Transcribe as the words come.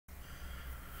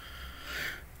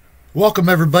Welcome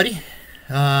everybody.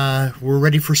 We're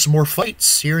ready for some more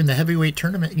fights here in the heavyweight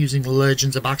tournament using the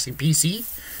Legends of Boxing PC.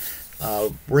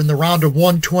 We're in the round of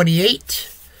 128.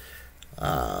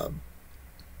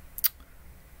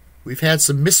 We've had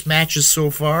some mismatches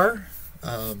so far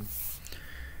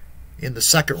in the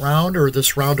second round, or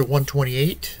this round of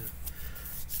 128.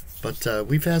 But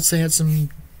we've had some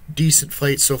decent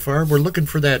fights so far. We're looking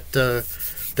for that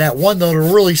one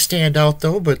that'll really stand out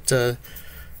though, but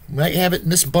might have it in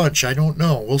this bunch. I don't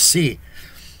know. We'll see.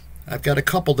 I've got a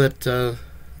couple that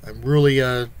I'm really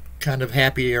kind of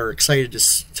happy or excited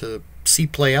to see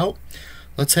play out.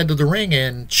 Let's head to the ring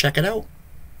and check it out.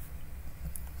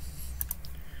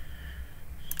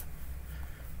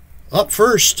 Up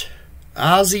first,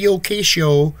 Ossie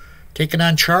Ocasio taking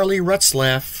on Charlie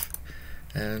Retzlaff.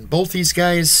 And both these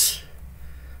guys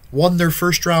won their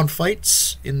first round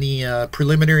fights in the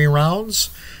preliminary rounds.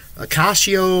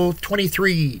 Ocasio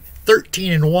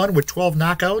 23-13-1 with 12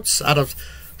 knockouts out of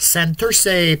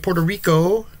Santurce, Puerto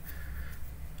Rico.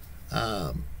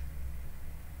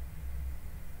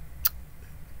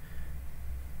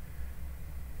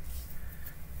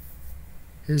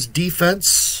 His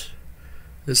defense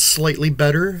is slightly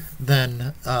better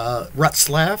than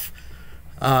Retzlaff.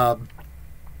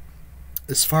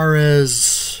 As far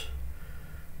as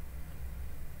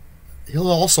he'll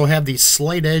also have the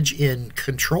slight edge in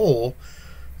control,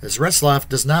 as Retzlaff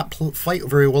does not fight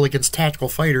very well against tactical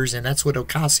fighters, and that's what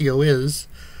Ocasio is.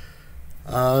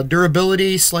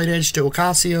 Durability, slight edge to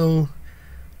Ocasio.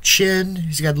 Chin,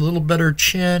 he's got a little better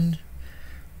chin.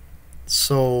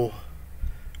 So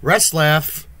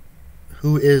Retzlaff,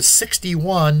 who is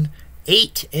 61,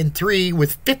 8-3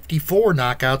 with 54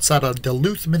 knockouts out of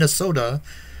Duluth, Minnesota,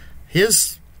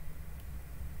 his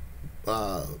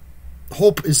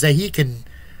hope is that he can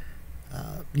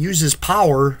use his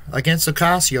power against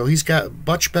Ocasio. He's got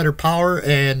much better power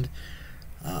and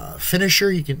finisher.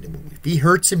 He can, if he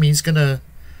hurts him, he's gonna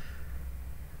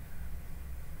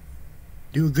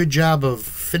do a good job of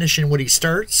finishing what he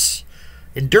starts.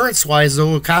 Endurance-wise,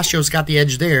 though, Ocasio's got the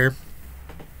edge there.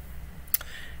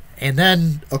 And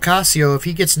then Ocasio, if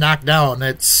he gets knocked down,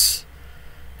 that's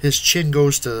his chin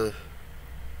goes to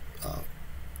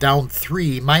down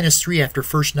 -3 after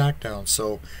first knockdown.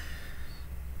 So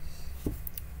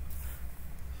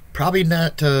probably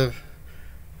not a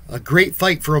great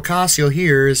fight for Ocasio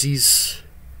here, as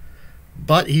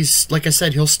but he's, like I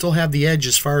said, he'll still have the edge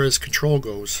as far as control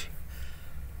goes.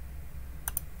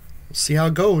 We'll see how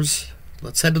it goes.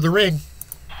 Let's head to the ring.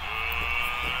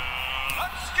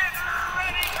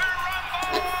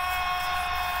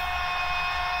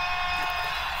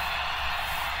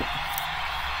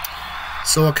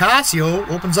 So Ocasio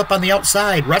opens up on the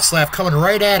outside. Retzlaff coming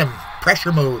right at him.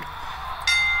 Pressure mode.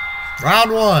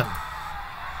 Round one. Right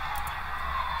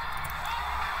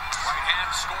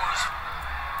hand scores.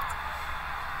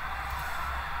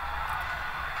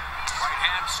 Right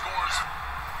hand scores.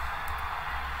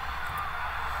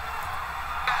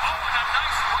 Oh, and a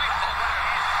nice right hook.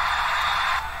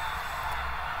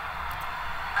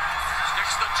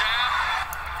 Sticks the jab.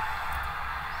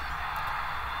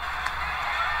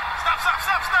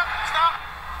 Stop.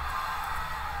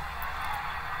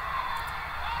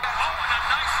 Oh, and a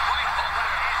nice right hook.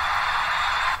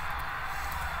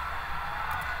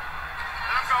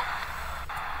 Let him go.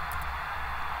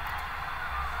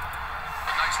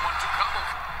 A nice 1-2 combo.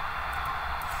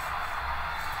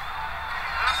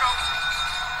 Let him go.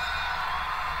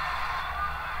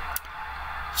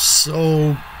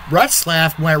 So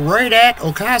Retzlaff went right at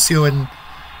Ocasio, and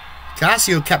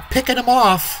Ocasio kept picking him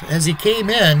off as he came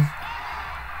in.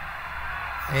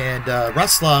 And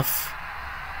Retzlaff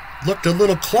looked a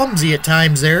little clumsy at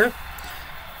times there.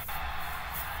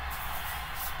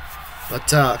 But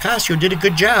Ocasio did a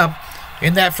good job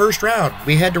in that first round.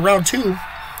 We head to round two.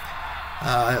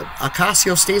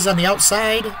 Ocasio stays on the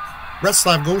outside.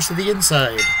 Retzlaff goes to the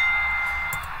inside.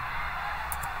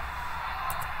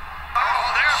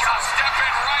 Oh, there's a step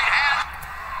in right hand.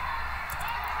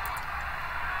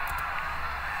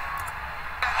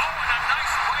 Oh, and a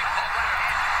nice right hook.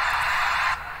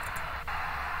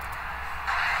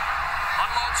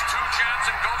 Unloads 2 jabs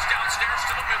and goes downstairs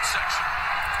to the midsection.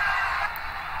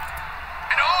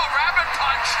 And oh, rabbit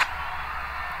punch.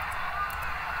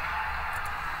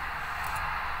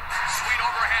 Sweet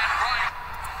overhand right.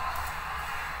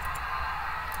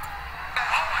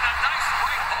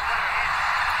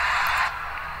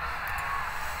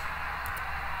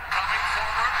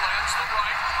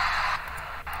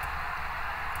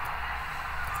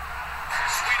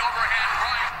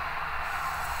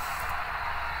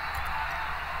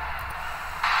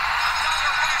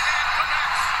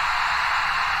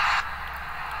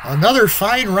 Another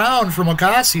fine round from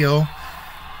Ocasio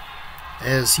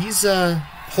as he's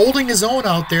holding his own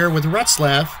out there with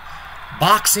Retzlaff,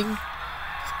 boxing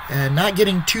and not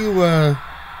getting too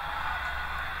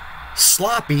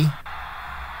sloppy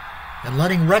and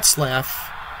letting Retzlaff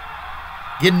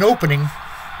get an opening.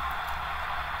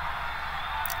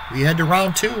 We head to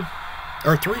round 2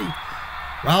 or 3.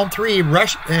 Round 3,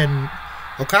 Rush and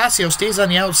Ocasio stays on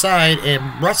the outside and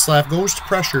Retzlaff goes to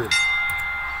pressure.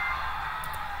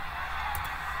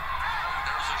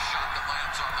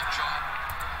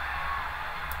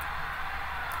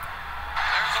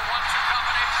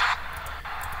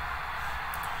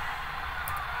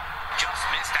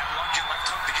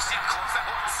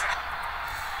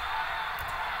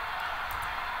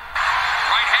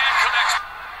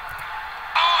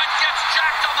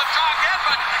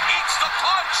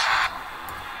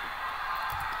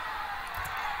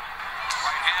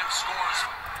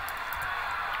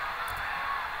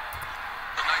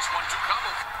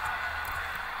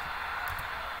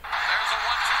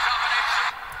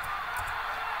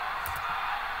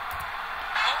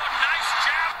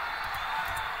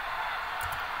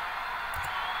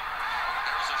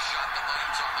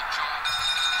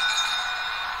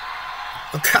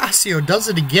 Ocasio does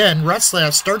it again.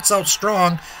 Retzlaff starts out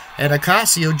strong, and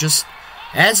Ocasio just,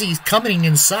 as he's coming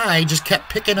inside, just kept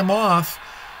picking him off.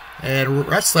 And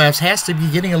Retzlaff has to be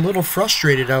getting a little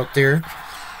frustrated out there.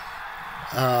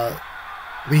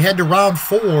 We head to round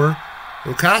 4.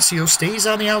 Ocasio stays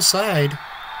on the outside.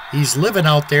 He's living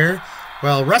out there,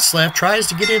 while Retzlaff tries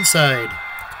to get inside.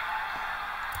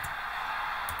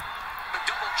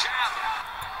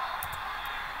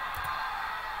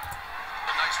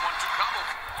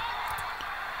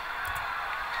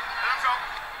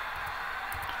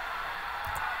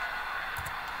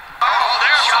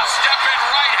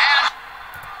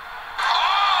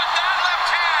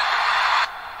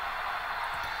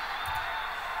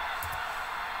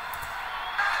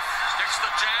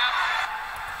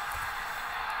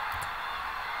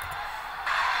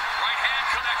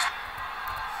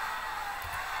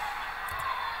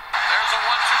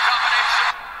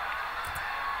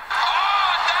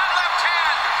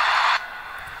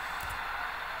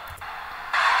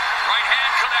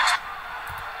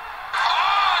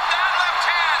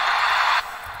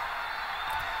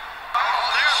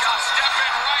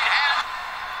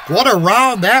 What a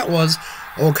round that was.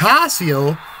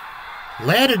 Ocasio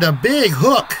landed a big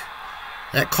hook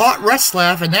that caught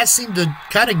Retzlaff, and that seemed to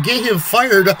kind of get him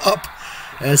fired up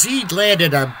as he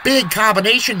landed a big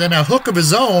combination, then a hook of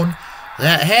his own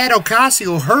that had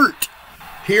Ocasio hurt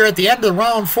here at the end of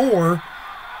round 4.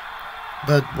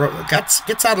 But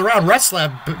gets out of the round.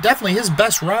 Retzlaff, definitely his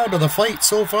best round of the fight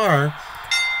so far.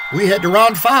 We head to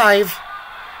round 5.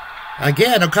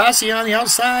 Again, Ocasio on the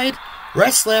outside.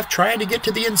 Retzlaff trying to get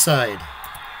to the inside.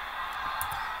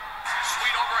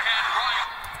 Sweet overhand right.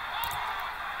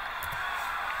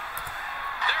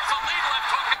 There's a lead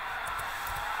left hook.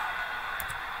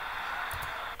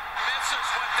 Misses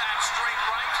with that straight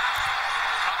right.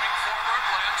 Coming forward,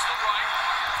 lands the right.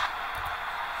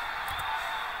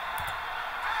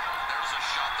 There's a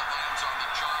shot that lands on the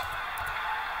jaw.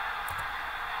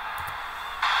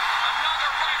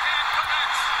 Another right hand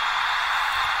connects.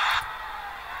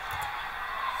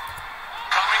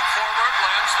 Forward,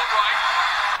 lands the right.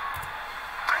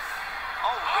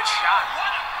 Oh, good shot.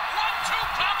 1-2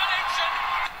 combination.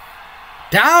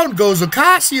 Down goes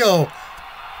Ocasio.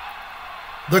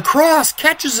 The cross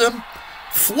catches him.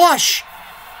 Flush.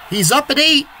 He's up at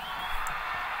 8.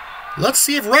 Let's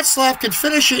see if Retzlaff can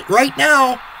finish it right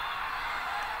now.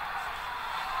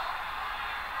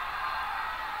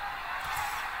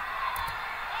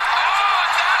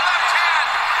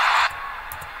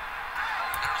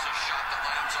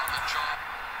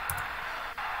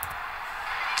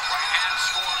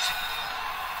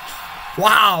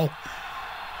 Wow.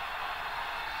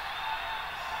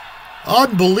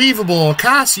 Unbelievable.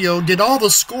 Ocasio did all the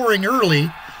scoring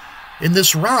early in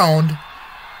this round.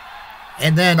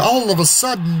 And then all of a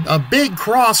sudden, a big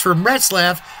cross from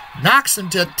Retzlaff knocks him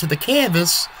to the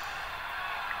canvas.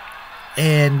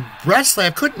 And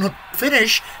Retzlaff couldn't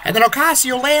finish. And then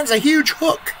Ocasio lands a huge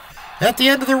hook at the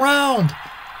end of the round.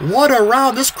 What a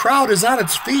round. This crowd is on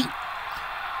its feet.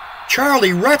 Charlie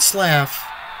Retzlaff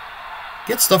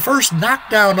gets the first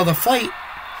knockdown of the fight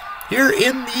here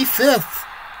in the 5th.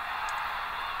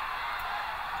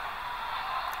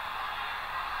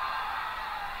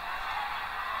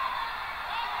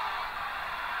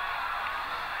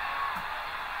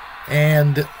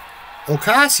 And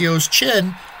Ocasio's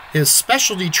chin, his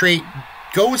specialty trait,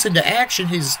 goes into action.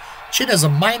 His chin has a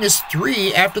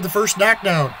 -3 after the first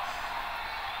knockdown.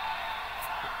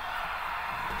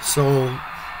 So,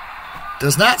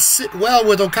 does not sit well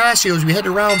with Ocasio as we head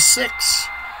to round 6. There's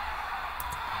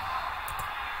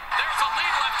a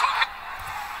lead left hook.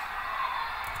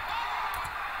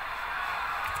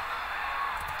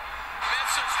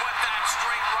 Misses with that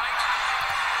straight right.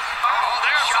 Oh,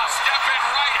 there's a step in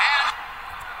right hand.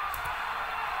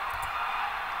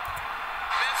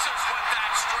 Misses with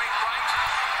that straight right.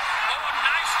 Oh, a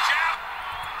nice jab.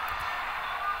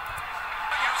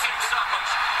 Using something.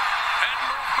 And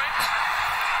movement.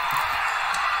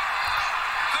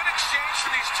 Good exchange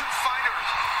for these two fighters.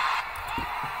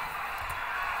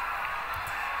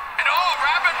 And oh,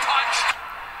 rabbit punch.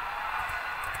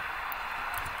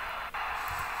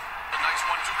 A nice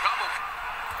 1-2 combo.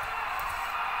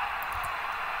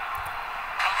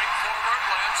 Coming forward,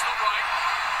 lands the right.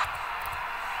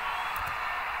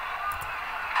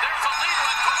 There's a lead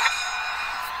left hook.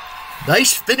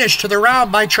 Nice finish to the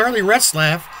round by Charlie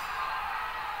Retzlaff.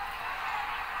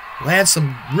 Lands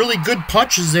some really good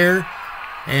punches there.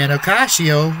 And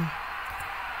Ocasio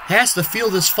has to feel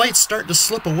this fight start to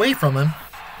slip away from him.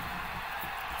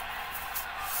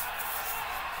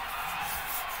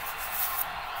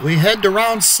 We head to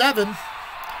round 7.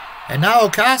 And now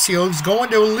Ocasio is going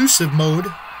to elusive mode.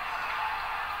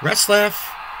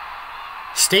 Retzlaff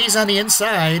stays on the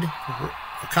inside.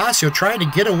 Ocasio trying to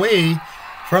get away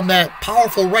from that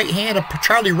powerful right hand of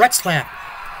Charlie Retzlaff.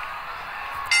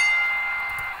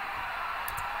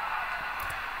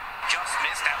 Just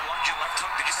missed that lunging left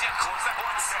hook. Did you see how close that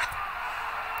was?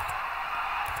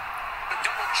 The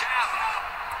double jab.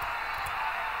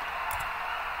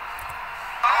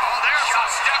 Oh, there's a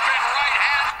step in right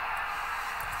hand.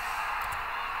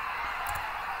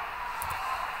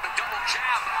 The double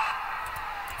jab.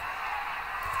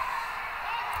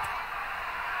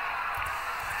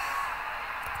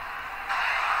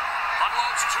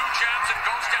 Unloads 2 jabs and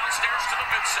goes downstairs to the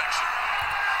midsection.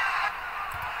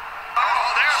 Oh,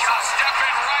 there's a step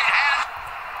in right hand.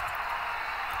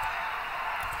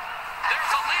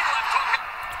 There's a lead left hook.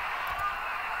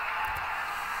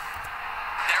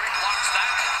 There he blocks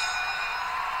that.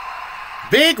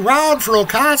 Big round for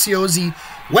Ocasio as he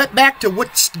went back to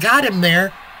what got him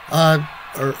there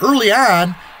early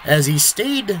on, as he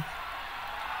stayed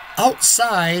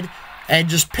outside and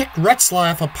just picked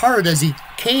Retzlaff apart as he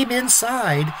came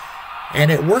inside. And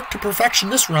it worked to perfection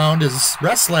this round as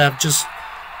Retzlaff just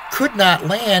could not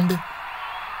land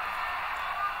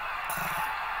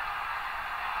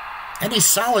any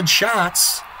solid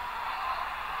shots.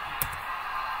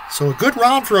 So a good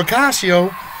round for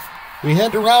Ocasio. We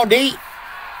head to round 8.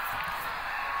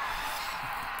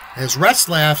 As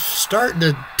Retzlaff starting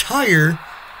to tire,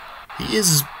 he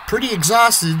is pretty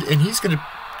exhausted and he's going to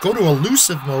go to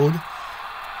elusive mode.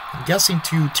 I'm guessing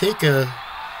to take a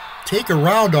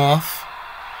round off.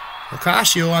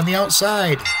 Ocasio on the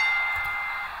outside. Right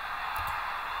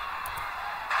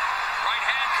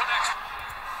hand connects.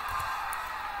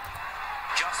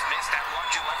 Just missed that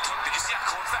lunging left hook. Did you see how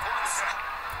close that was?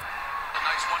 A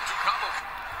nice 1-2 combo.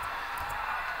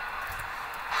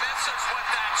 Misses with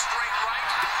that straight right.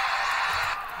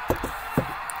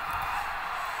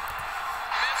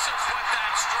 Misses with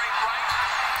that straight right.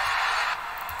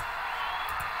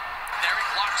 There he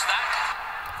blocks that.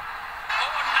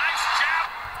 Oh, a nice jab.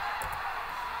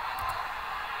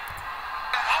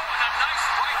 Oh, and a nice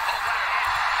right hook there.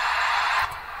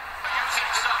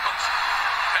 Using something.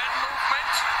 And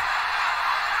movement.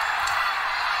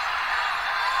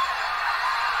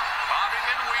 Bobbing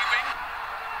and weaving.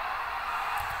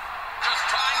 Just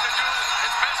trying to do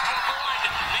his best to avoid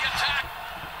the attack.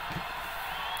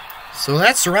 So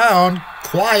that's the round.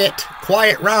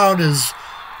 Quiet round as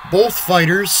both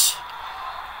fighters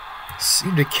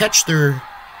seem to catch their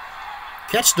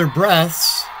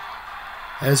breaths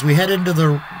as we head into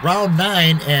the round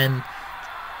 9, and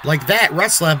like that,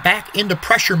 Retzlaff back into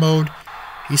pressure mode.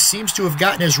 He seems to have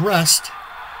gotten his rest.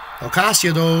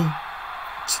 Ocasio, though,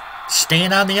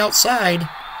 staying on the outside.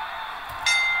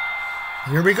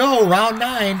 Here we go, round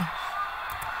 9. The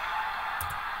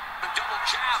double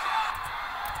jab.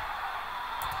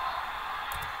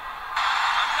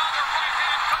 Another right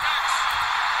hand connects.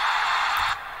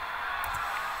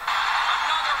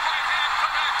 Another right hand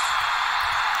connects.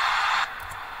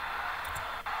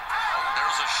 Oh,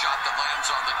 there's a shot that lands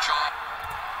on the jaw.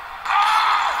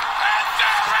 Oh, and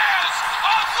there is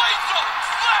a lethal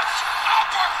left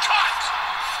uppercut.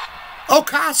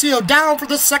 Ocasio down for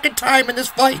the second time in this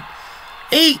fight.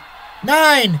 8,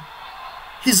 9.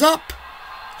 He's up,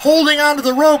 holding onto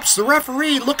the ropes. The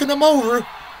referee looking him over.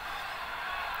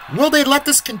 Will they let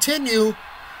this continue?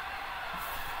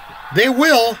 They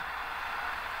will.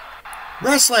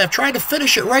 Retzlaff trying to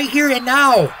finish it right here and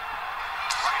now.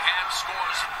 Right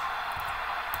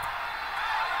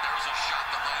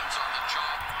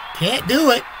Can't do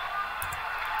it.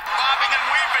 Bobbing and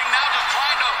weaving, now just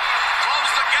trying to close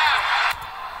the gap.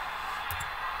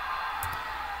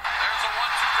 There's a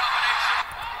 1-2 combination.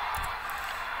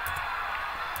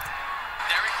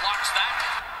 There he blocks that.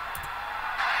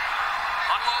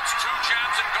 Unloads 2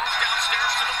 jabs and goes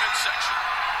downstairs to the midsection.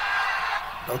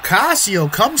 Ocasio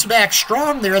comes back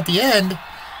strong there at the end.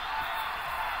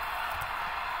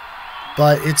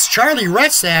 But it's Charlie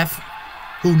Retzlaff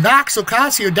who knocks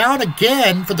Ocasio down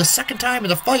again for the second time in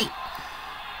the fight.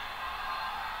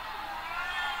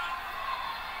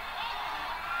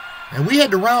 And we head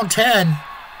to round 10.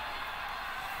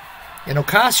 And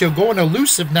Ocasio going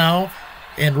elusive now.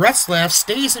 And Retzlaff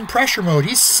stays in pressure mode.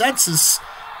 He senses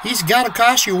he's got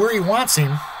Ocasio where he wants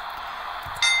him.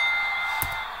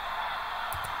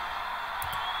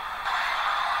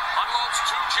 Unloads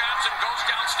 2 jabs and goes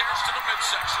downstairs to the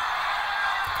midsection.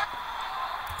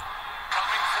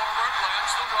 Coming forward,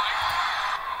 lands the right.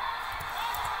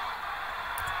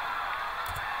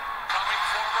 Coming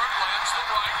forward, lands the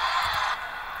right.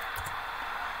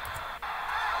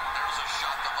 There's a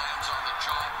shot that lands on the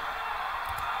jaw.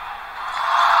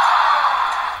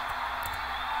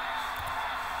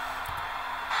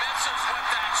 Misses with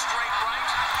that straight right.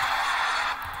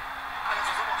 There's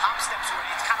those little hop steps where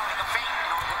it's kind of like a feint, you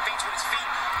know, feints with his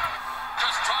feet.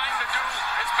 Just trying to do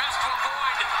his best to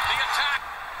avoid the attack.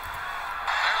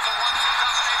 There's a 1-2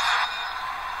 combination.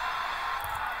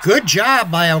 Good job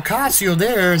by Ocasio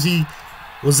there as he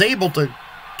was able to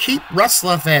keep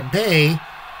Retzlaff at bay.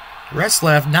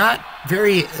 Retzlaff not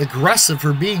very aggressive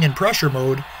for being in pressure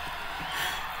mode.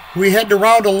 We head to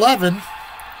round 11.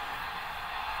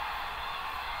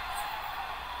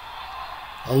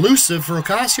 Elusive for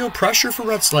Ocasio, pressure for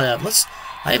Retzlaff.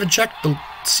 I haven't checked to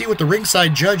see what the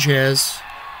ringside judge has.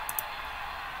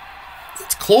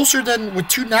 It's closer than, with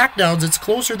 2 knockdowns, it's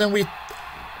closer than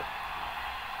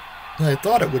I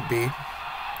thought it would be.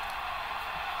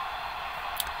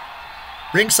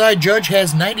 Ringside judge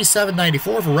has 97-94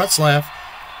 for Retzlaff.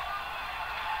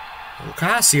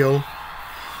 Ocasio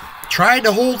trying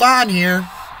to hold on here. There's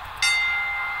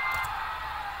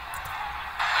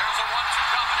a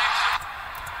 1-2 combination.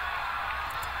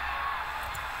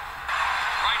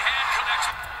 Right hand connects.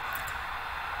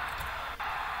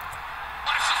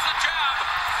 Flashes the jab.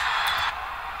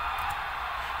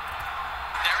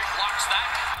 There he blocks that.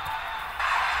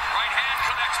 Right hand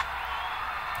connects.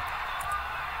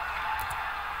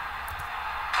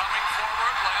 Coming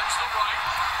forward, lands the right.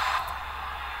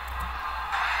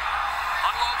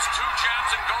 Unloads 2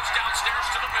 jabs and goes downstairs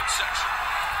to the midsection.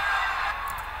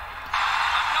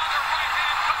 Another right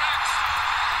hand connects.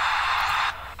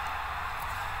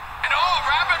 And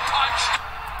rabbit punch.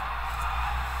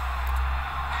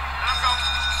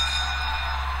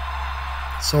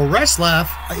 So Retzlaff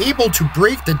able to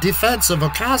break the defense of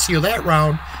Ocasio that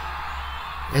round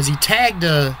as he tagged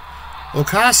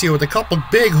Ocasio with a couple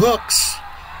big hooks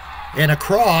and a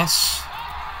cross.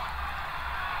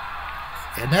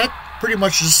 And that pretty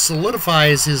much just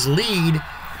solidifies his lead.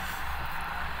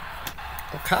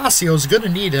 Ocasio's going to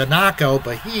need a knockout,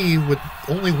 but he, with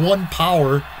only 1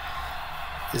 power,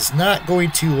 is not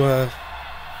going to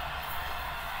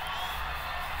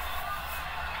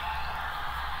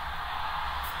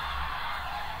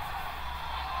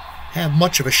have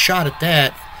much of a shot at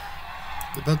that.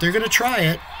 But they're going to try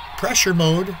it. Pressure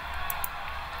mode.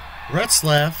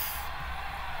 Retzlaff.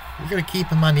 We're going to keep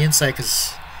him on the inside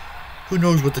because who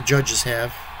knows what the judges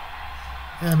have.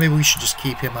 Yeah, maybe we should just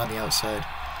keep him on the outside.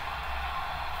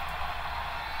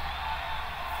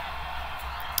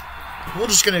 We're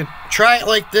just going to try it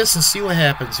like this and see what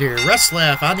happens here.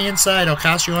 Retzlaff on the inside,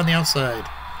 Ocasio on the outside.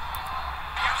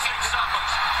 Using some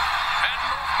head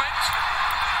movement.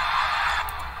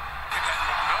 Good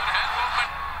head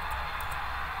movement.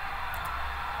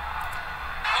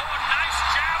 Oh, a nice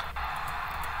jab.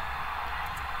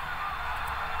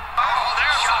 Oh,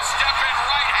 there's a step in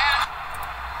right hand.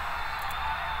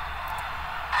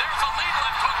 There's a lead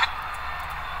left hook.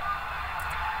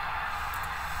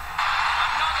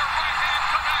 Another right hand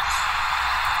connects.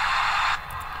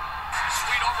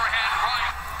 Sweet overhand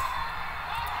right.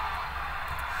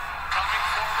 Coming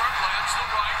forward, lands the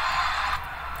right.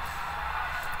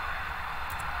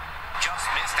 Just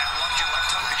missed that lunging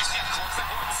left hook. Did you see how close that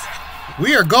was?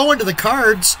 We are going to the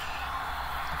cards.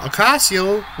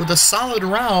 Ocasio with a solid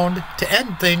round to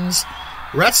end things.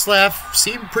 Retzlaff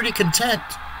seemed pretty content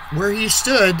where he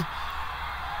stood.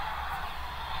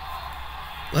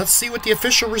 Let's see what the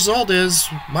official result is.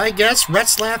 My guess,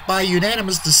 Retzlaff by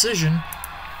unanimous decision.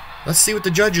 Let's see what the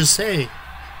judges say.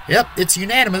 Yep, it's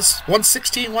unanimous.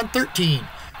 116-113.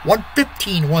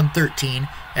 115-113,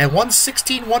 and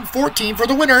 116-114 for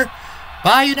the winner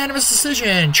by unanimous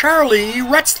decision, Charlie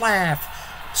Retzlaff.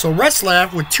 So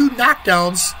Retzlaff with 2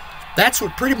 knockdowns, that's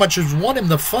what pretty much has won him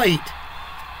the fight.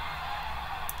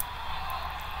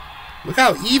 Look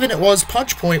how even it was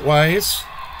punch point wise.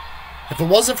 If it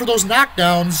wasn't for those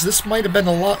knockdowns, this might have been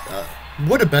a lot,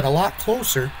 would have been a lot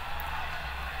closer.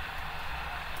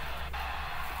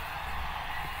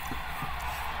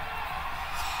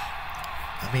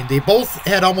 I mean, they both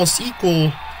had almost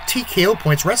equal TKO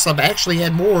points. Retzlaff actually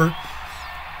had more.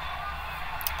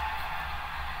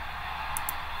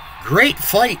 Great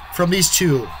fight from these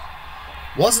two.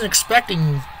 Wasn't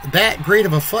expecting that great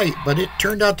of a fight, but it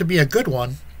turned out to be a good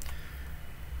one.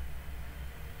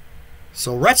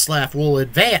 So Retzlaff will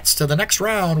advance to the next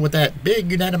round with that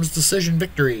big unanimous decision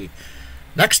victory.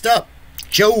 Next up,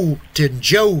 Joe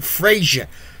Frazier.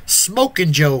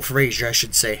 Smoking Joe Frazier, I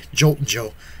should say. Joltin'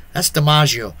 Joe. That's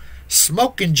DiMaggio.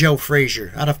 Smoking Joe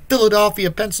Frazier out of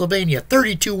Philadelphia, Pennsylvania.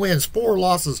 32 wins, 4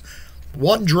 losses,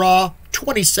 1 draw.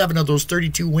 27 of those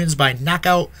 32 wins by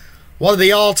knockout. One of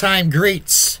the all-time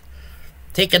greats.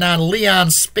 Taking on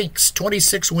Leon Spinks.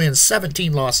 26 wins,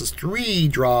 17 losses, 3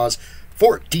 draws,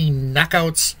 14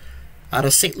 knockouts out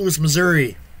of St. Louis,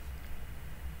 Missouri.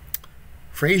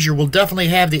 Frazier will definitely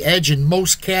have the edge in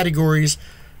most categories,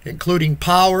 including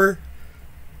power,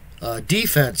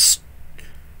 defense,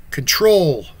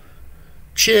 control,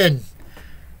 chin,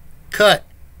 cut,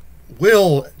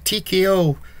 will,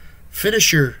 TKO,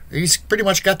 finisher. He's pretty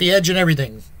much got the edge in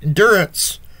everything.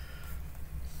 Endurance.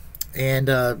 And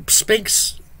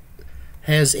Spinks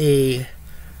has a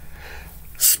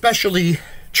specialty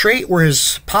trait where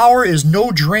his power is no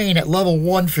drain at level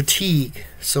 1 fatigue.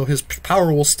 So his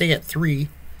power will stay at 3.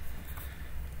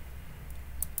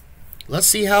 Let's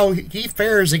see how he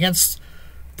fares against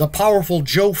the powerful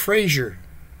Joe Frazier.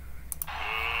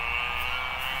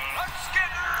 Let's get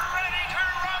ready to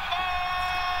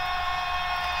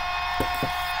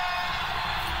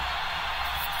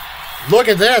rumble! Look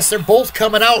at this. They're both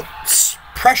coming out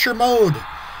pressure mode.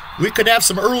 We could have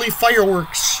some early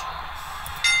fireworks.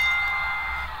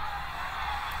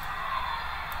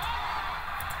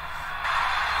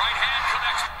 Right hand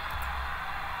connects.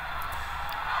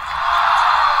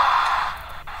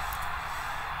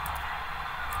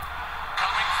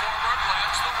 Coming forward,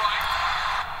 lands the right.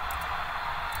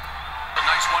 A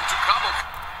nice 1-2 combo.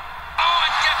 Oh,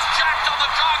 and gets jacked on the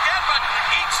jaw again, but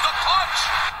eats the punch.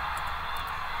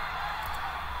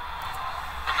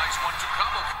 A nice 1-2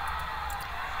 combo.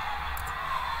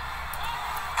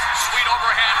 Sweet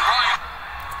overhand right.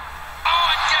 Oh,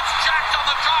 and gets jacked on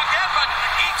the jaw again, but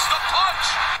eats the punch.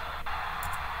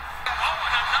 Oh,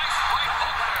 and a nice right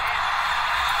hook there.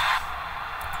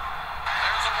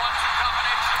 There's a 1-2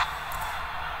 combination.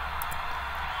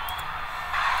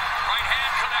 Right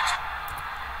hand connects.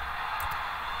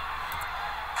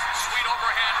 Sweet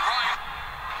overhand right.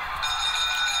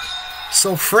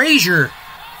 So Frazier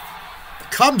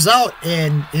comes out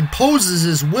and imposes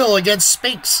his will against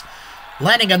Spinks,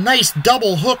 landing a nice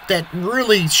double hook that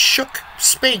really shook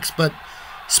Spinks, but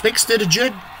Spinks did a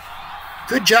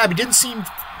good job. He didn't seem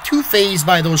too fazed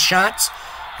by those shots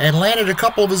and landed a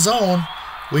couple of his own.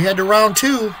 We head to round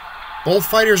 2. Both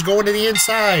fighters going to the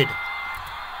inside.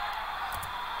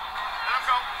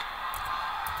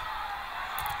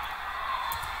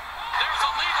 There's a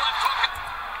lead left hook.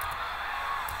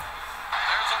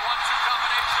 There's a 1-2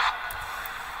 combination.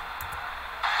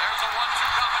 There's a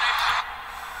 1-2 combination.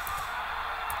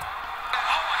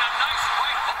 Oh, and a nice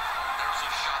right hook. There's a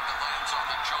shot that lands on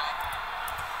the jaw.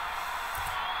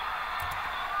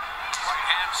 Right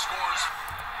hand scores.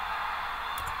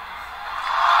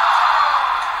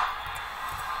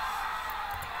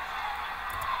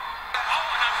 Oh,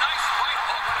 and a nice right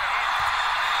hook there.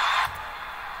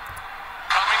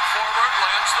 Coming forward,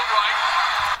 lands the right.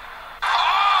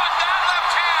 Oh, and that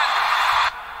left hand.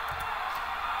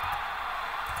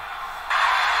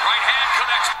 Right hand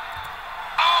connects.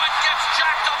 Oh, and gets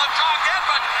jacked on the jaw again,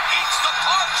 but eats the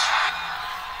punch.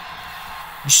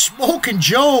 Smoking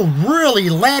Joe really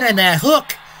landing that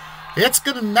hook. It's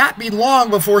going to not be long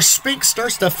before Spinks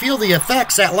starts to feel the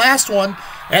effects. That last one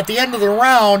at the end of the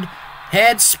round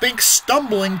had Spinks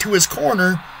stumbling to his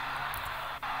corner.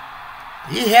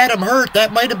 He had him hurt.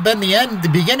 That might have been the end, the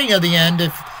beginning of the end.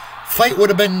 If fight would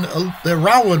have been, the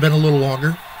round would have been a little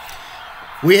longer.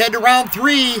 We head to round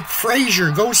 3.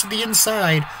 Frazier goes to the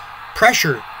inside.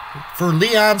 Pressure for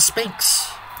Leon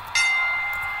Spinks.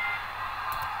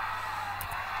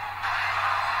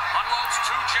 Unloads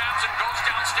 2 jabs and goes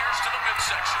downstairs to the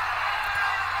midsection.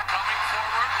 Coming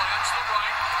forward, lands the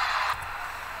right.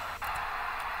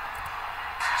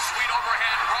 Sweet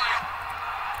overhand right.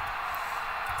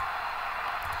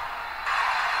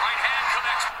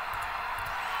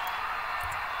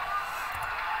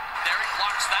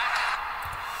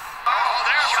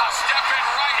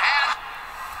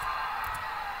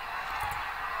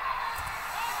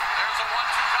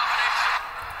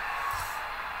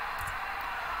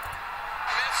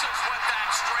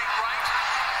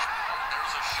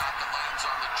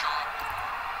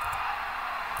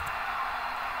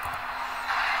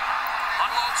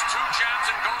 jabs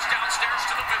and goes downstairs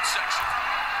to the midsection.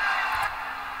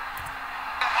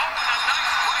 Oh, and a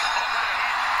nice right hook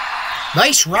there.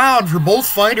 Nice round for both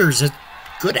fighters. A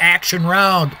good action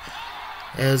round.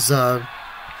 As a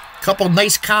couple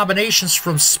nice combinations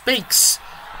from Spinks.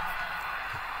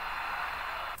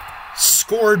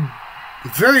 Scored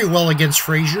very well against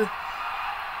Frazier.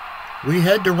 We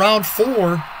head to round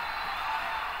 4.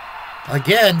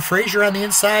 Again, Frazier on the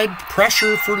inside.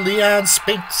 Pressure for Leon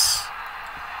Spinks.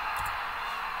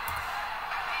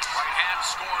 Right hand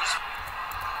scores.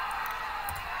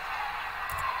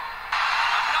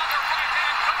 Another right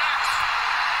hand connects.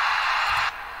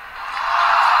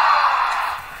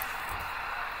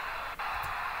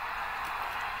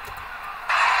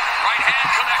 Right hand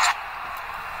connects.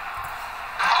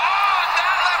 Oh, and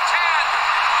that left hand.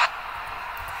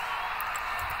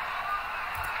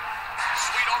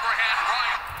 Sweet overhand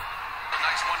right. A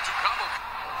nice 1-2 combo.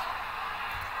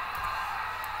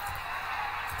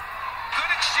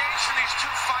 Good exchange for these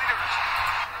two fighters.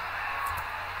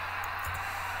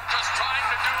 Just trying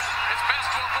to do his best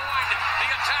to avoid the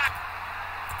attack.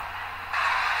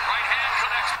 Right hand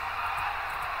connects.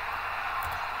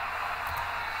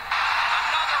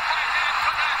 Another right hand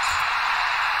connects.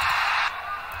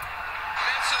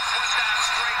 Misses with that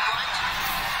straight right.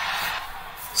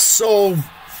 So,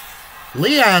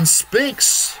 Leon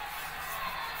Spinks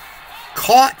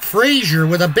caught Frazier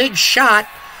with a big shot,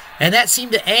 and that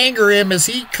seemed to anger him as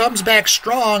he comes back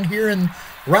strong here in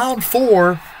round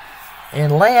 4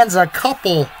 and lands a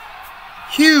couple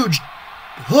huge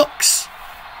hooks.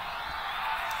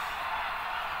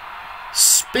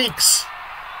 Spinks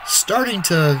starting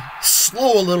to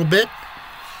slow a little bit.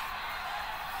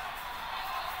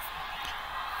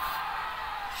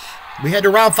 We head to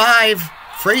round 5.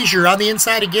 Frazier on the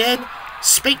inside again.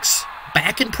 Spinks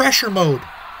back in pressure mode.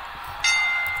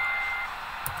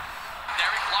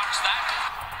 Derek blocks that.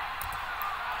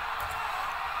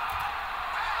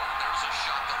 There's a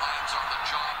shot that lands on the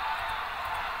jaw.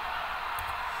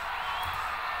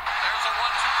 There's a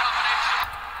 1-2 combination.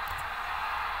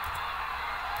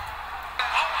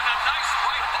 Oh, and a nice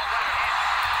right hook there.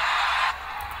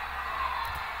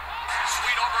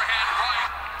 Sweet overhand right.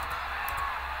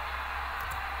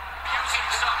 Using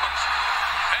some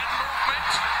head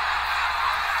movement.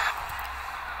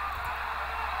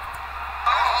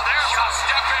 Oh, there's a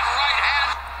step in right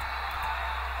hand.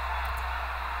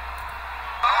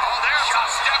 Oh, there's a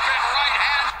step in right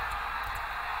hand.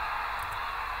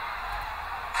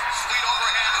 Sweet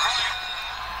overhand right.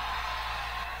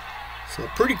 So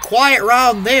pretty quiet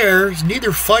round there.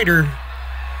 Neither fighter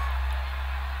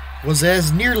was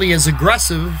as nearly as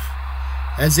aggressive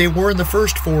as they were in the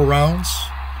first 4 rounds.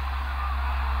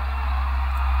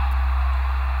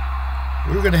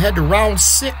 We're going to head to round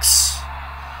 6.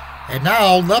 And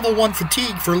now level 1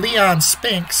 fatigue for Leon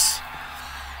Spinks.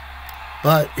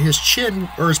 But his chin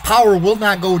or his power will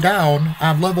not go down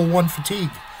on level 1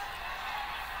 fatigue.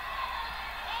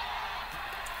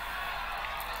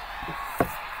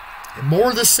 And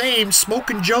more of the same.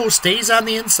 Smoking Joe stays on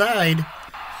the inside.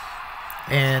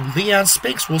 And Leon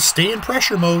Spinks will stay in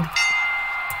pressure mode. There's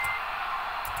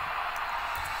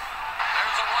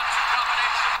a 1-2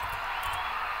 combination.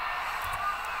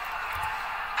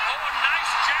 Oh, a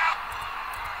nice jab.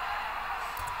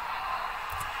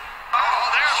 Oh,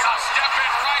 there's a step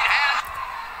in right hand.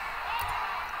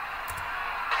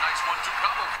 A nice 1-2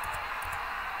 combo.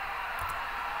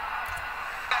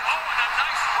 Oh, and a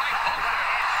nice right hook there.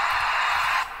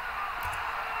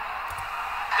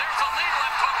 There's a lead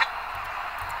left hook.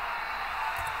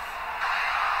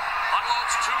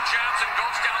 Unloads 2 jabs and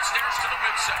goes downstairs to the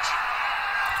midsection.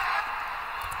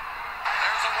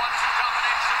 There's a 1-2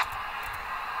 combination.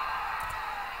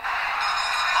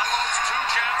 Unloads 2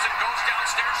 jabs and goes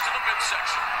downstairs to the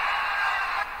midsection.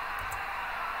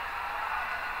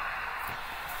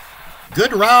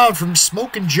 Good round from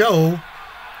Smoking Joe.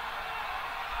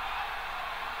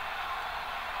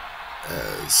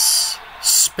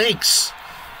 Spinks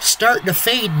starting to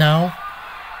fade now.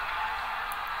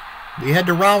 We head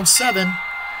to round 7.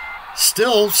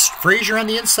 Still Frazier on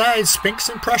the inside. Spinks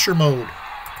in pressure mode.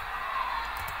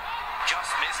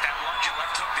 Just missed that lunge and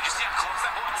left hook. Did you see how close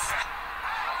that was?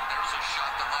 There's a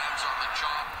shot that lands on the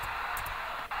jaw.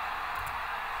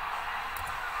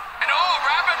 And oh,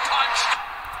 rabbit punch.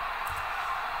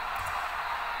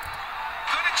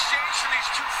 Good exchange for these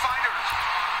two fighters.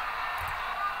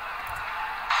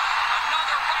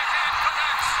 Another right hand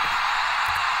connects.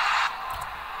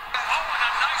 Oh, and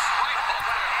a nice right hook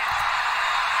there.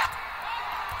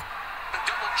 The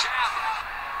double jab.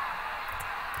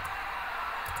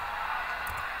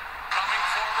 Coming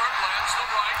forward, lands the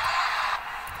right.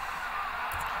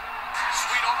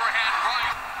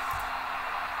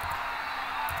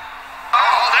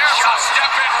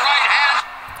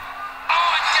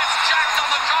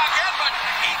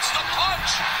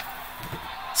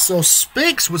 So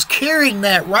Spinks was carrying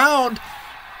that round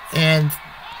and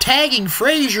tagging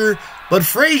Frazier, but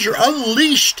Frazier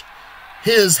unleashed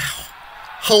his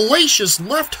hellacious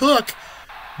left hook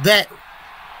that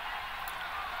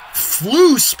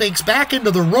flew Spinks back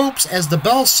into the ropes as the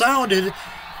bell sounded.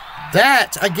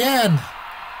 That, again,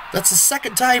 that's the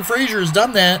second time Frazier has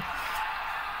done that,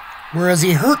 whereas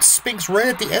he hurt Spinks right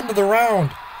at the end of the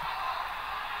round.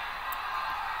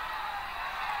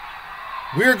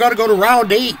 We're going to go to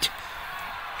round 8.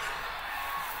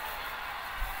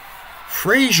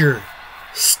 Frazier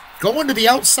going to the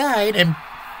outside and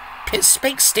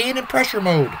Spinks staying in pressure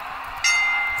mode.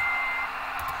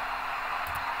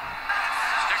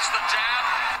 Sticks the jab.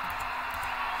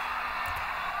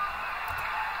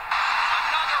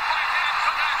 Another right hand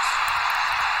connects.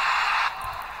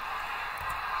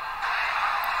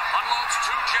 Unloads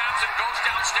 2 jabs and goes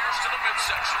downstairs to the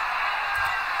midsection.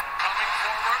 Coming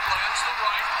forward, lands the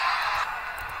right.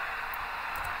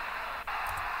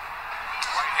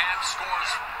 Right hand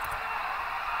scores.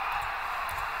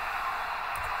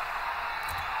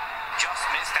 Just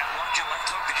missed that lunging left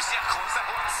hook. Did you see how close that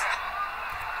was?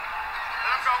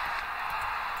 Let him go.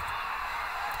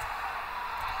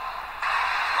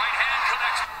 Right hand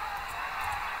connects.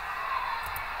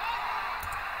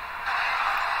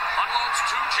 Unloads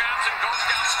 2 jabs and goes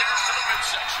downstairs to the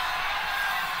midsection.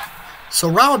 So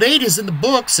round 8 is in the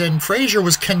books, and Frazier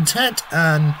was content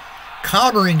on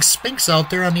countering Spinks out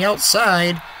there on the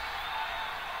outside.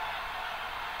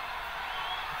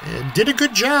 And did a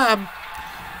good job.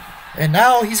 And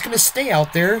now he's going to stay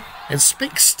out there, and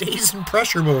Spinks stays in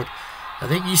pressure mode. I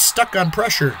think he's stuck on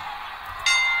pressure. Another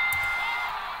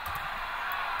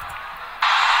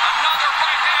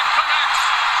right hand connects.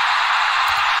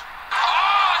 Oh,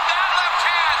 and that left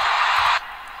hand.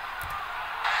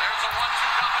 There's a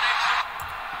 1-2 combination.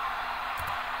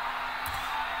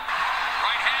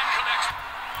 Right hand connects.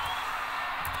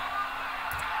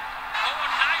 Oh, a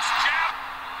nice jab.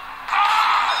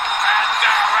 Oh, and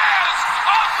there is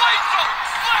a lethal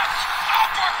left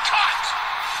uppercut.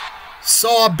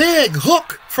 So a big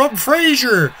hook from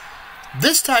Frazier.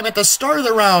 This time at the start of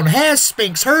the round has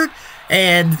Spinks hurt,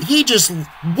 and he just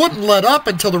wouldn't let up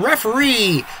until the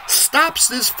referee stops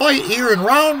this fight here in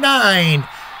round 9.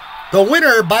 The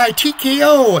winner by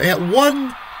TKO at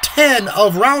 1:10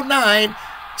 of round 9,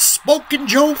 Smokin'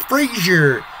 Joe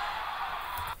Frazier.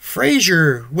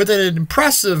 Frazier with an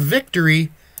impressive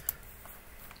victory.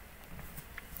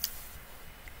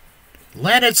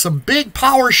 Landed some big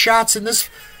power shots in this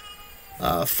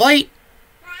fight,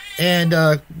 and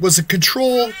was in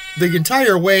control the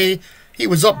entire way. He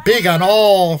was up big on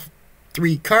all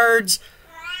 3 cards.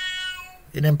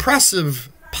 An impressive,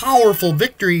 powerful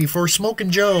victory for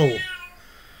Smokin' Joe.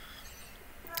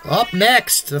 Up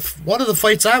next, one of the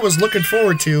fights I was looking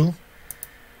forward to.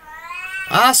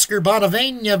 Oscar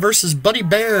Bonavena versus Buddy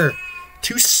Baer.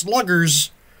 2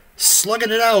 sluggers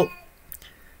slugging it out.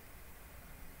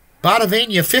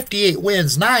 Bonavena, 58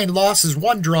 wins, 9 losses,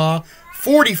 1 draw,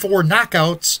 44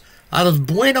 knockouts out of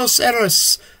Buenos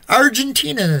Aires,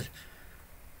 Argentina.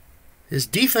 His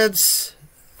defense,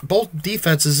 both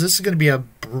defenses, this is going to be a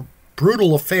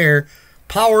brutal affair.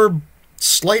 Power,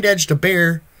 slight edge to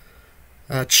Baer.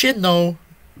 Chin, though,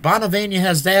 Bonavena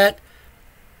has that.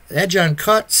 Edge on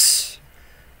cuts.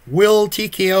 Will,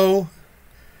 TKO.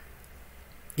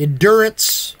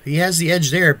 Endurance, he has the edge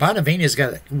there. Bonavena's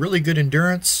got really good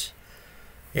endurance.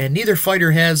 And neither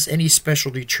fighter has any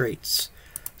specialty traits.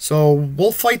 So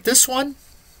we'll fight this one.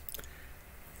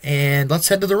 And let's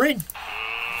head to the ring.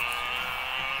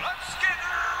 Let's get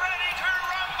ready to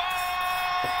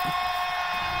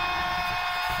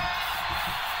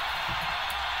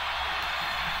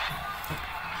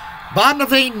rumble.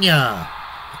 Bonavena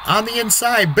on the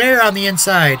inside. Baer on the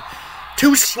inside.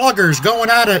 2 sluggers going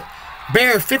at it.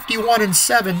 Baer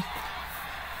 51-7.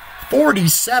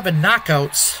 47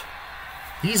 knockouts.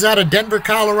 He's out of Denver,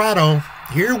 Colorado.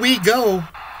 Here we go.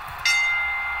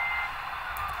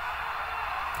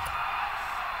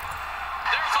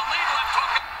 There's a lead left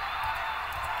hook.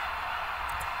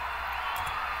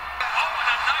 Oh, and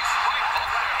a nice right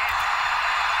hook there.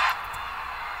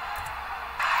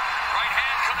 Right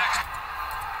hand connects.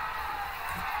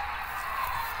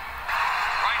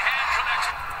 Right hand connects.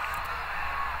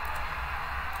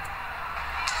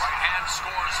 Right hand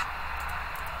scores.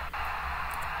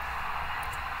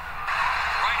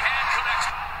 Right hand connects.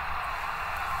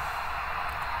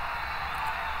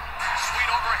 Sweet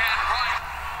overhand right.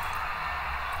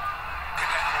 Good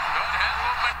hand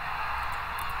movement.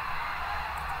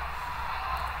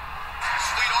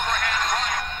 Sweet overhand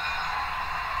right.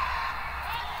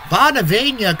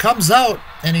 Bonavena comes out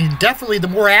and he's definitely the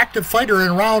more active fighter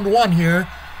in round one here,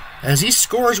 as he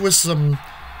scores with some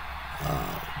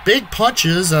big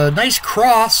punches, a nice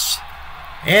cross,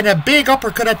 and a big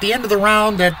uppercut at the end of the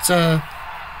round that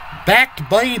backed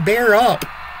Buddy Baer up.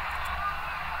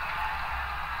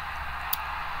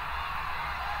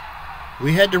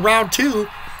 We head to round two.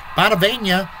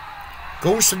 Bonavena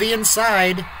goes to the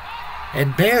inside,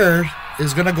 and Baer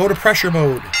is going to go to pressure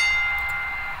mode.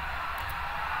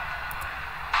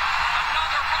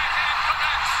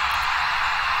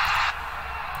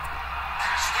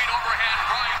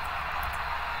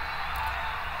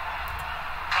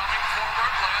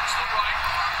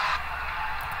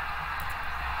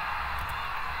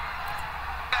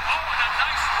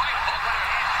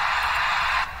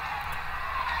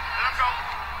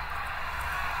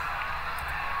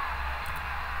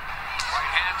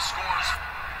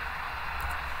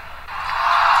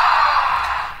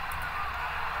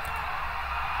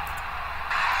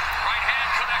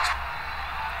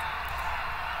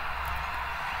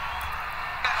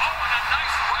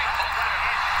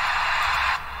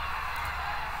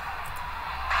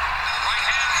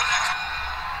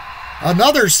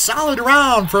 Another solid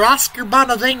round for Oscar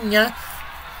Bonavena.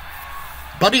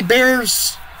 Buddy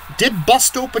Baer's did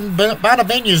bust open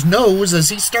Bonavena's nose as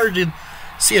he started to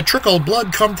see a trickle of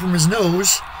blood come from his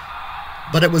nose.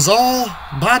 But it was all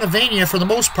Bonavena for the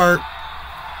most part.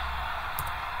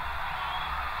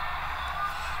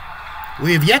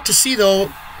 We have yet to see,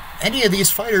 though, any of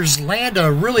these fighters land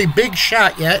a really big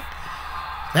shot yet.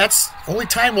 That's only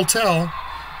time will tell.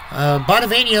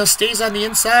 Bonavena stays on the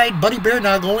inside. Buddy Baer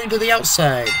now going to the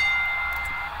outside.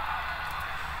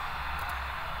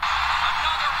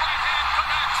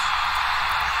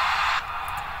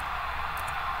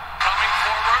 Coming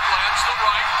forward, lands the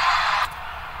right.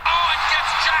 Oh, and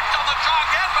gets jacked on the jaw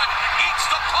again, but eats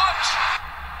the punch.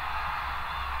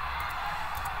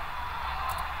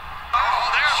 Oh,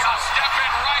 there's a step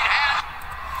in right hand.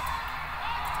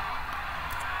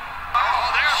 Oh,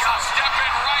 there's a step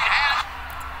in right hand.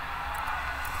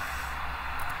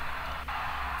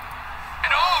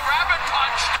 And oh, rabbit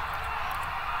punch.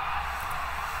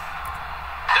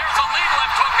 There's a lead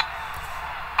left hook.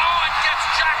 Oh, and gets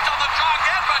jacked on the jaw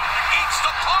again, but eats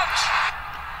the punch.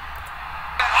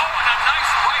 Oh, and a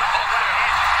nice right hook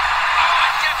there. Oh,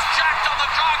 and gets jacked on the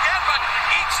jaw again, but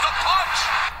eats the punch.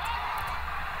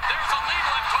 There's a lead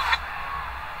left hook.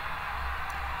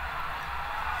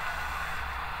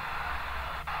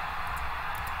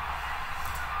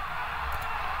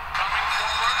 Coming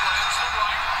forward, lands the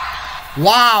right.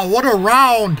 Wow, what a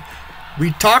round.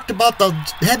 We talked about the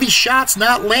heavy shots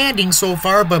not landing so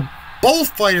far, but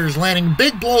both fighters landing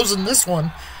big blows in this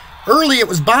one. Early it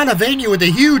was Bonavena with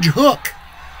a huge hook,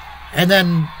 and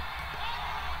then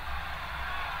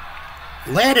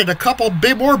landed a couple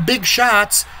more big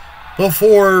shots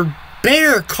before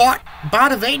Baer caught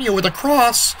Bonavena with a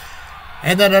cross,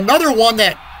 and then another one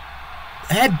that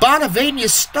had Bonavena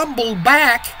stumbled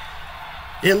back.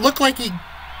 It looked like he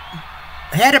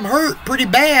had him hurt pretty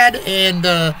bad, and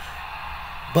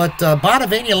but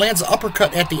Bonavena lands an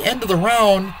uppercut at the end of the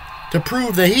round to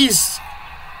prove that he's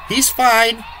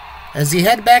fine, as he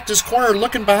head back to his corner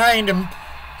looking behind him,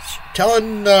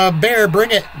 telling Baer,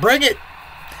 bring it, bring it.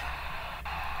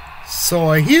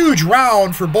 So a huge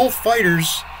round for both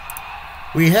fighters.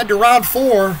 We head to round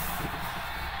four.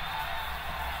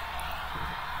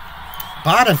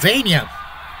 Bonavena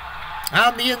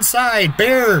on the inside.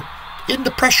 Baer into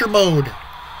pressure mode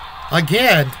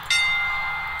again.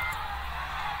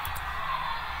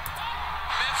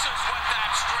 Misses with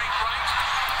that straight right.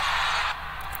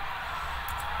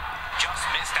 Just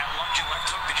missed that lunging left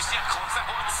hook. Did you see how close that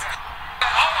was?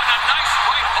 Oh, and a nice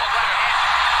right hook there.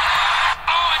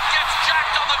 Oh, and gets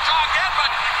jacked on the jaw again,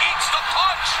 but eats the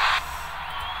punch.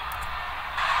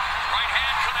 Right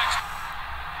hand connects.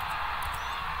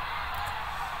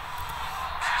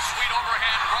 Sweet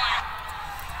overhand right.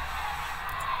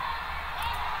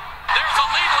 There's a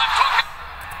lead left hook.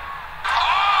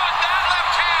 Oh, and that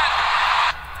left hand.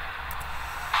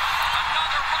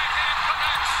 Another right hand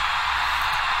connects.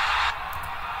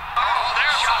 Oh,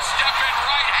 there's a step in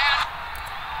right hand.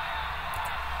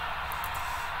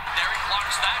 There he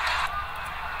blocks that.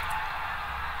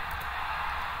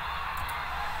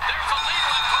 There's a lead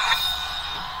left hook.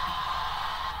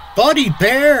 Buddy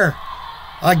Baer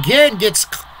again gets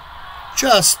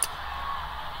just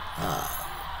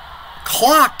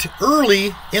clocked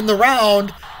early in the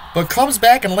round, but comes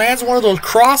back and lands one of those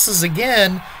crosses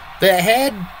again that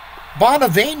had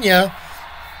Bonavena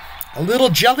a little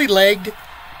jelly-legged.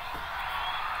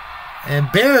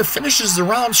 And Baer finishes the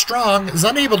round strong, is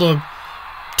unable to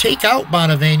take out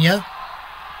Bonavena.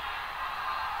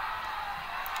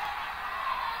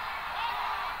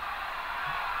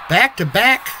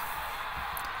 back-to-back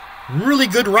really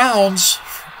good rounds.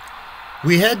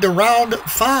 We head to round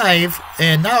 5,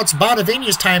 and now it's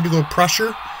Bonavenia's time to go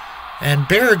pressure, and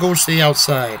Baer goes to the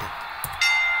outside. Right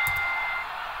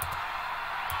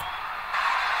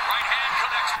hand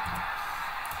connects.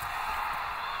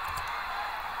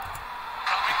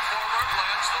 Coming forward,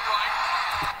 lands the right.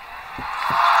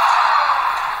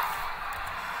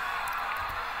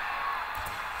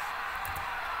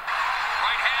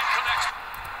 Right hand connects.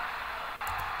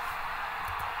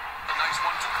 A nice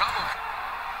 1-2 combo.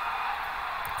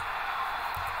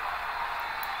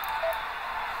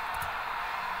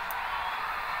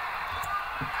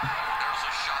 There's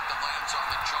a shot that lands on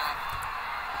the jaw.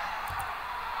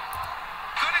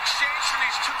 Good exchange from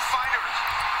these two fighters.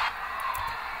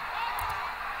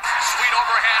 Sweet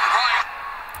overhand right.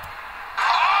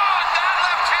 Oh, and that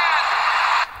left hand.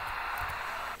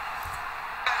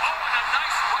 Oh, and a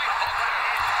nice right hook there.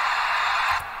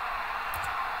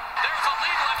 There's a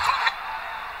lead left hook.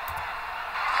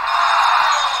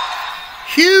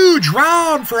 Huge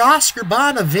round for Oscar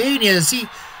Bonavena as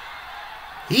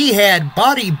he had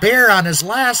Buddy Baer on his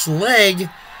last leg.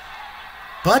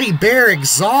 Buddy Baer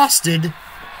exhausted.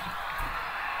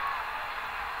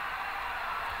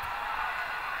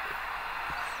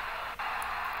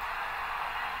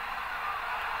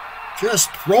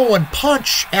 Just throwing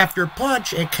punch after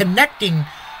punch and connecting.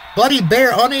 Buddy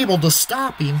Baer unable to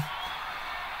stop him.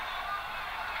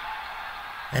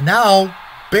 And now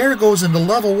Baer goes into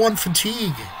level 1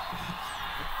 fatigue.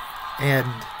 And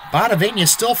Bonavena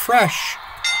is still fresh.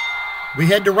 We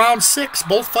head to round 6.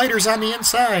 Both fighters on the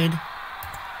inside. Right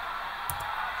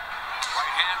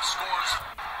hand scores.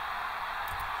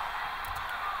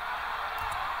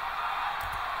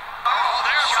 Oh,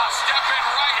 there's a step in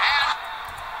right hand.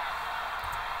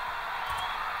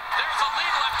 There's a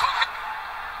lead left hook.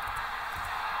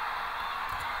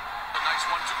 A nice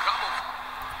 1-2 combo.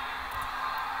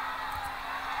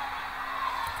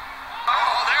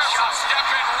 Oh, there's a step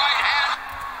in right hand.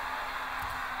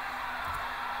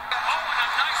 Oh, and a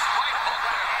nice right hook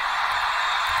there.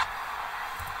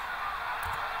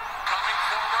 Coming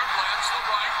forward, lands the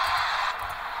right.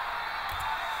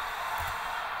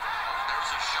 Oh,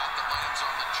 there's a shot that lands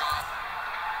on the jaw.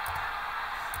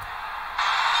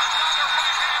 Another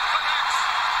right hand connects.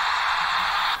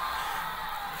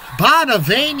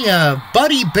 Bonavena,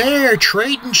 Buddy Baer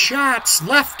trading shots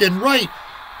left and right.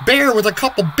 Baer with a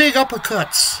couple big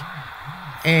uppercuts.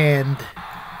 And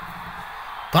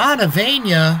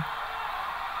Bonavena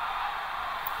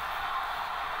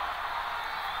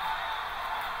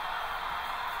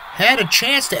had a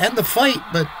chance to end the fight,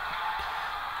 but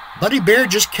Buddy Baer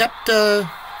just kept, it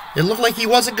looked like he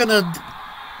wasn't going to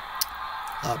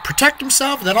protect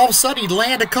himself. And then all of a sudden he'd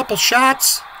land a couple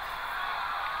shots.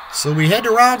 So we head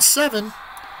to round 7.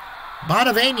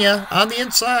 Bonavena on the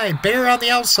inside, Baer on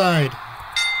the outside.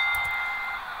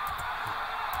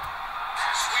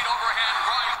 Sweet overhand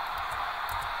right.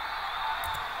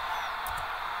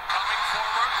 Coming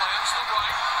forward, lands the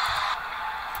right.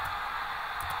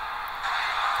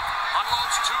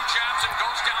 Unloads 2 jabs and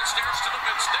goes downstairs to the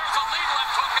mid. There's a lead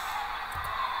left hook.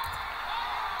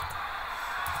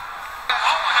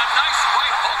 Oh, and a nice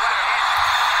right hook there.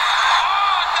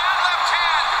 Oh, and that left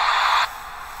hand.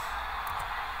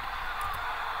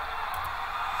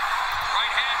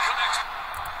 Right hand connects.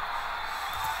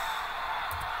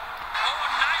 Oh, a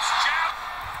nice jab.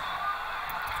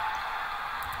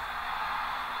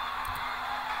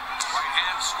 Right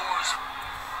hand scores.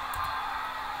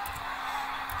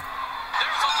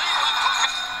 There's a lead left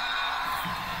hook.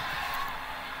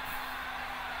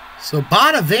 So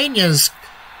Bonavena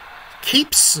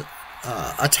keeps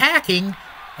attacking,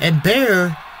 and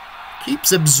Baer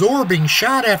keeps absorbing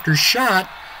shot after shot.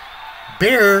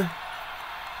 Baer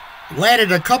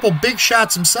landed a couple big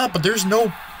shots himself, but there's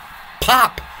no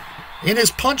pop in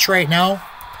his punch right now.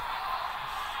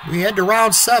 We head to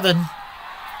round 7.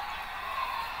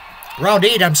 Round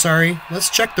 8, I'm sorry. Let's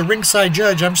check the ringside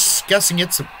judge. I'm guessing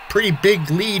it's a pretty big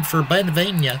lead for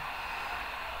Bonavena.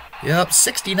 Yep,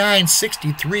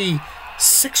 69-63.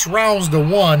 6 rounds to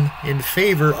 1 in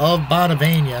favor of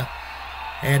Bonavena.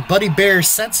 And Buddy Baer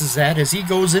senses that as he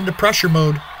goes into pressure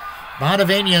mode.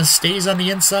 Bonavena stays on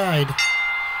the inside. A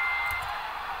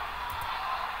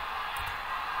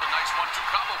nice 1-2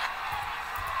 combo.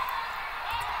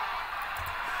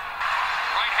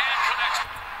 Right hand connects.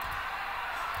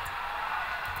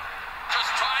 Just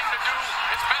trying to do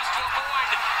his best to avoid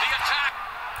the attack.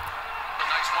 A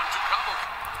nice 1-2 combo.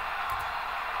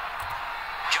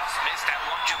 Just missed that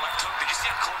lunge and left hook. Did you see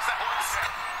how close that was?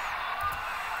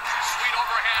 Sweet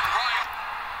overhand right.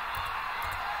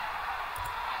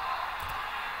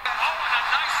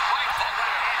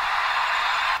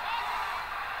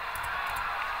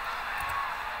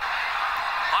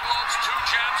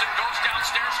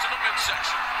 downstairs to the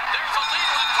midsection. There's a lead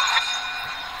left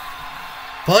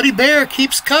hook. Buddy Baer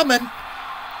keeps coming.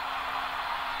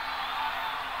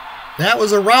 That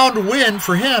was a round win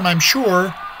for him, I'm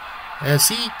sure, as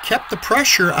he kept the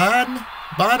pressure on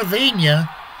Bonavena.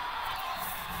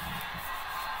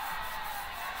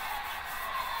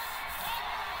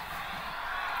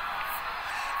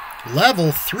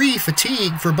 Level 3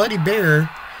 fatigue for Buddy Baer.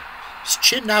 His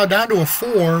chin now down to a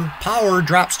 4. Power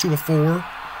drops to a 4.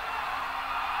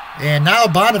 And now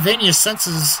Bonavena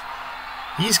senses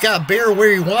he's got Baer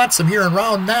where he wants him here in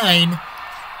round 9.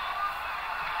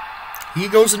 He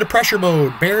goes into pressure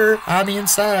mode. Baer on the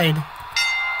inside. Right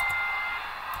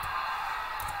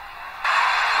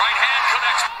hand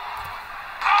connects.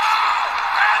 Oh,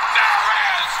 and there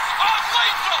is a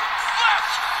lethal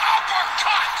left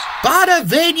uppercut.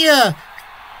 Bonavena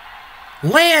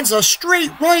lands a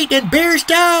straight right and Baer's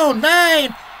down.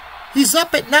 9. He's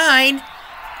up at 9.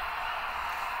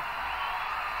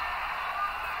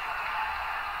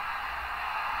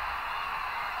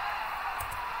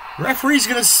 Referee's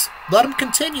going to let him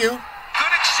continue. Good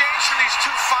exchange from these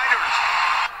two fighters.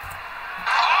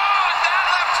 Oh, and that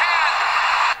left hand.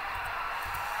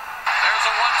 There's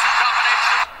a 1-2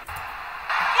 combination.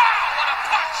 Wow, what a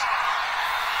punch.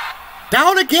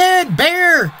 Down again.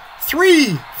 Baer.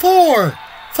 3, 4,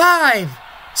 5,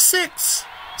 6,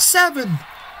 7,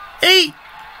 8.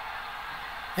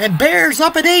 And Baer's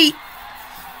up at 8.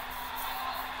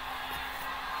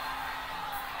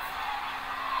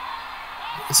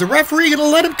 Is the referee going to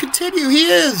let him continue? He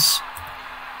is. Sweet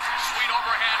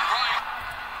overhand right.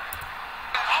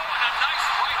 Oh, and a nice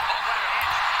right hook there.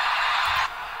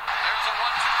 There's a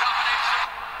 1-2 combination.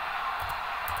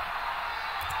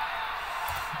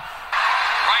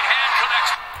 Right hand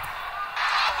connects.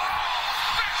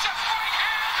 Vicious right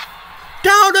hand.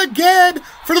 Down again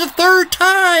for the 3rd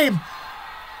time.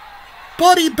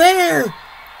 Buddy Baer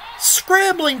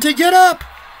scrambling to get up.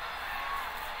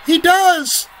 He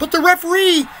does, but the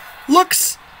referee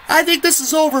looks. I think this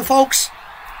is over, folks.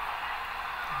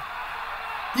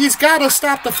 He's got to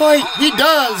stop the fight. He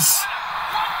does. 1-2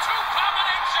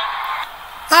 combination.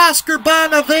 Oscar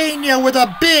Bonavena with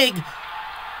a big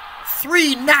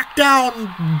 3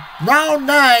 knockdown round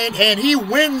 9, and he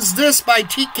wins this by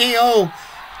TKO.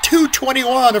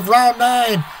 2:21 of round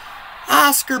 9.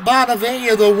 Oscar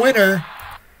Bonavena, the winner.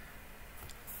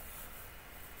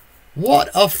 What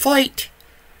a fight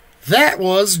that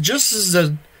was. Just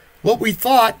as what we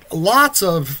thought. Lots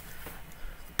of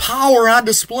power on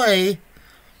display.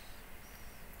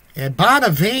 And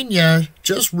Bonavena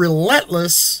just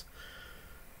relentless.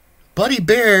 Buddy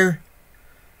Baer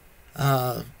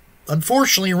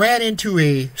unfortunately ran into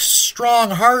a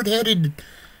strong, hard-headed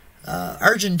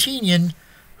Argentinian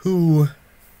who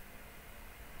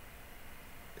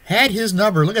had his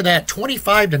number. Look at that,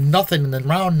 25-0 in the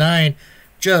round 9.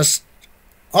 Just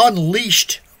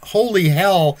unleashed holy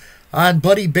hell on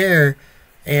Buddy Baer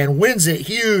and wins it.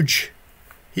 Huge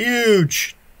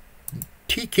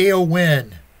TKO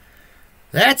win.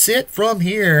 That's it from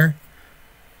here.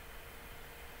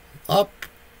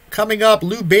 Coming up,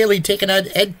 Lou Bailey taking on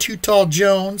Ed Too Tall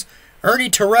Jones. Ernie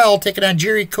Terrell taking on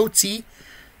Jerry Coetzee.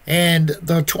 And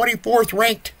the 24th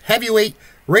ranked heavyweight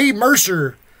Ray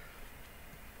Mercer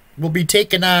will be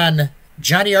taking on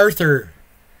Johnny Arthur.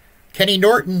 Kenny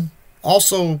Norton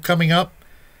also coming up.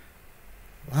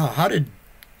 Wow, how did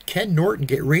Ken Norton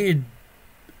get rated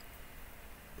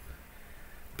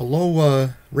below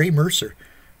Ray Mercer?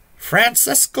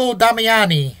 Francesco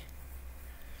Damiani.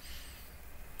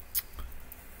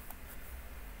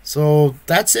 So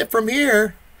that's it from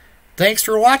here. Thanks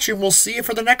for watching. We'll see you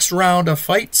for the next round of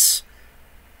fights.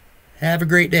 Have a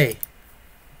great day.